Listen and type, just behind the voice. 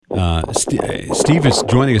Steve is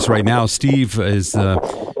joining us right now. Steve is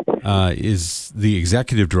the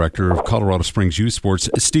executive director of Colorado Springs Youth Sports.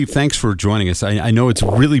 Steve, thanks for joining us. I know it's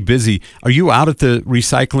really busy. Are you out at the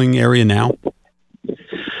recycling area now?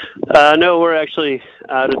 No, we're actually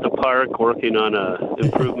out at the park working on a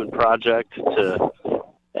improvement project to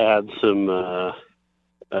add some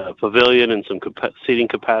pavilion and some seating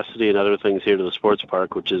capacity and other things here to the sports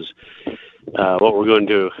park, which is what we're going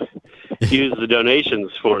to use the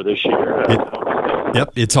donations for this year.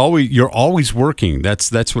 Yep, you're always working.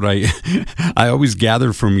 That's what I always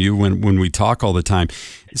gather from you when we talk all the time.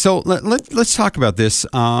 So let's talk about this.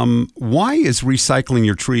 Why is recycling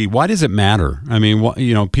your tree? Why does it matter? I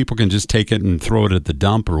mean, people can just take it and throw it at the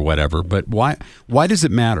dump or whatever, but why does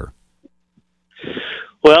it matter?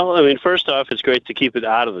 Well, I mean, first off, it's great to keep it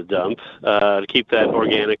out of the dump, to keep that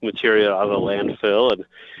organic material out of the landfill. And,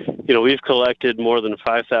 we've collected more than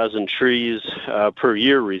 5,000 trees per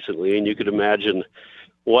year recently, and you could imagine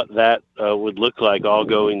what that would look like all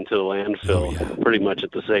going to the landfill pretty much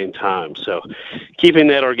at the same time. So keeping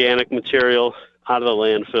that organic material out of the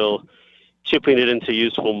landfill, chipping it into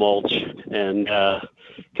useful mulch, and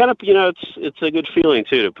it's a good feeling,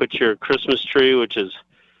 too, to put your Christmas tree, which is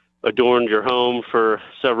adorned your home for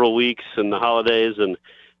several weeks and the holidays, and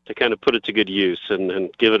to kind of put it to good use and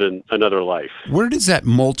give it another life. Where does that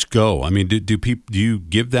mulch go? I mean, do you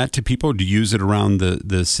give that to people? Do you use it around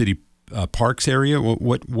the city parks area?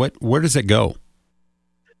 Where does it go?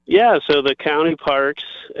 Yeah, so the county parks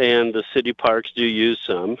and the city parks do use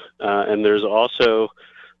some, and there's also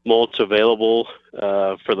mulch available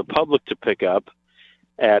for the public to pick up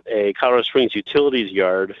at a Colorado Springs utilities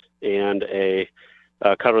yard and a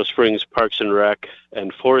Colorado Springs Parks and Rec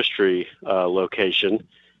and Forestry location,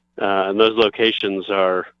 and those locations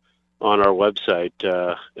are on our website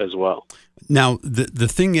as well. Now, the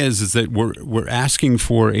thing is that we're asking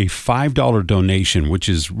for a $5 donation, which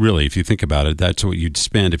is really, if you think about it, that's what you'd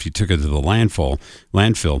spend if you took it to the landfill.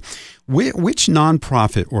 Which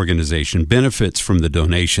nonprofit organization benefits from the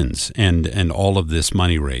donations and all of this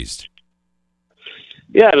money raised?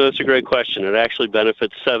 Yeah, no, that's a great question. It actually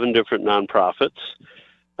benefits 7 different nonprofits.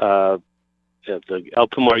 The El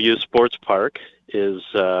Pomar Youth Sports Park is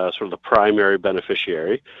sort of the primary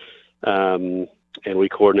beneficiary, and we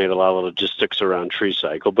coordinate a lot of logistics around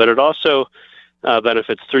TreeCycle. But it also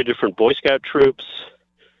benefits 3 different Boy Scout troops,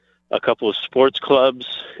 a couple of sports clubs,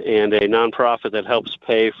 and a nonprofit that helps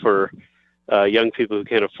pay for young people who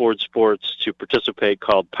can't afford sports to participate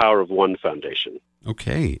called Power of One Foundation.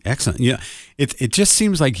 Okay, excellent. Yeah, it just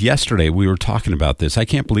seems like yesterday we were talking about this. I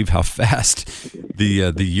can't believe how fast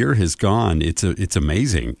the year has gone. It's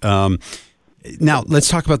amazing. Now let's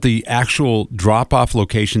talk about the actual drop-off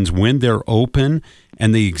locations, when they're open,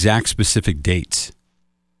 and the exact specific dates.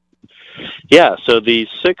 Yeah, so the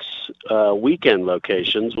 6 weekend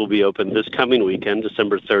locations will be open this coming weekend,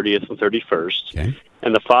 December 30th and 31st,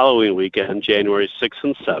 and the following weekend, January 6th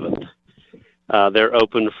and 7th. They're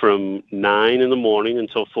open from 9 in the morning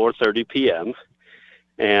until 4:30 p.m.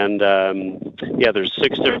 And, there's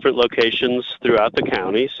 6 different locations throughout the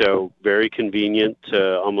county, so very convenient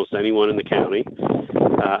to almost anyone in the county.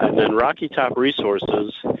 And then Rocky Top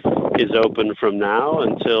Resources is open from now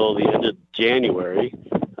until the end of January,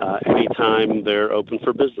 anytime they're open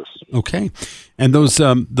for business. Okay. And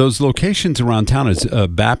those locations around town is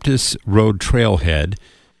Baptist Road Trailhead,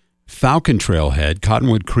 Falcon Trailhead,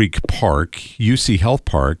 Cottonwood Creek Park, UC Health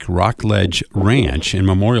Park, Rock Ledge Ranch, and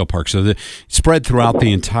Memorial Park. So they're spread throughout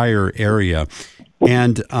the entire area.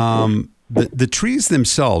 And the trees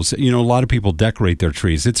themselves, a lot of people decorate their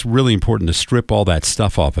trees. It's really important to strip all that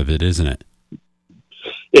stuff off of it, isn't it?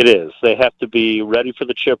 It is. They have to be ready for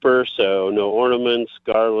the chipper, so no ornaments,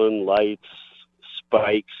 garland, lights,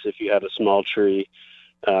 spikes if you have a small tree,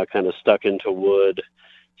 kind of stuck into wood,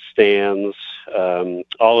 stands,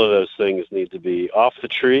 all of those things need to be off the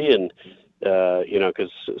tree, and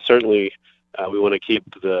because certainly we want to keep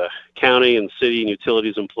the county and city and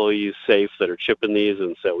utilities employees safe that are chipping these,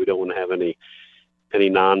 and so we don't want to have any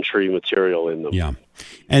non-tree material in them. Yeah,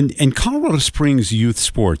 and Colorado Springs Youth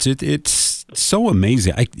Sports, it's so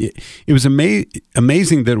amazing. It was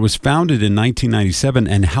amazing that it was founded in 1997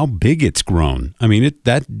 and how big it's grown. I mean,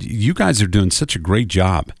 you guys are doing such a great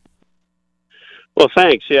job. Well,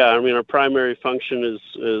 thanks. Yeah, I mean, our primary function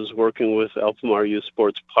is working with El Pomar Youth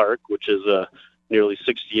Sports Park, which is a nearly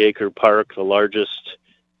 60-acre park, the largest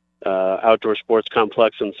outdoor sports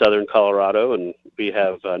complex in southern Colorado, and we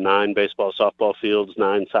have 9 baseball, softball fields,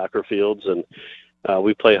 9 soccer fields, and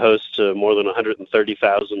we play host to more than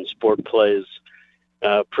 130,000 sport plays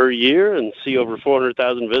per year and see over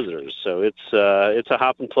 400,000 visitors. So it's a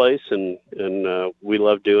hopping place, and we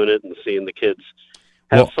love doing it and seeing the kids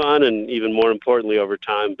have fun, and even more importantly, over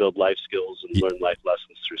time, build life skills and learn life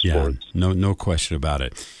lessons through sports. No question about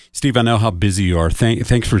it. Steve, I know how busy you are.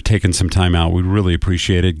 Thanks for taking some time out. We really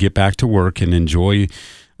appreciate it. Get back to work and enjoy,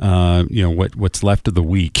 what's left of the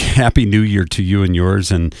week. Happy New Year to you and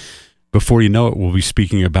yours. And before you know it, we'll be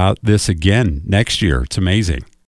speaking about this again next year. It's amazing.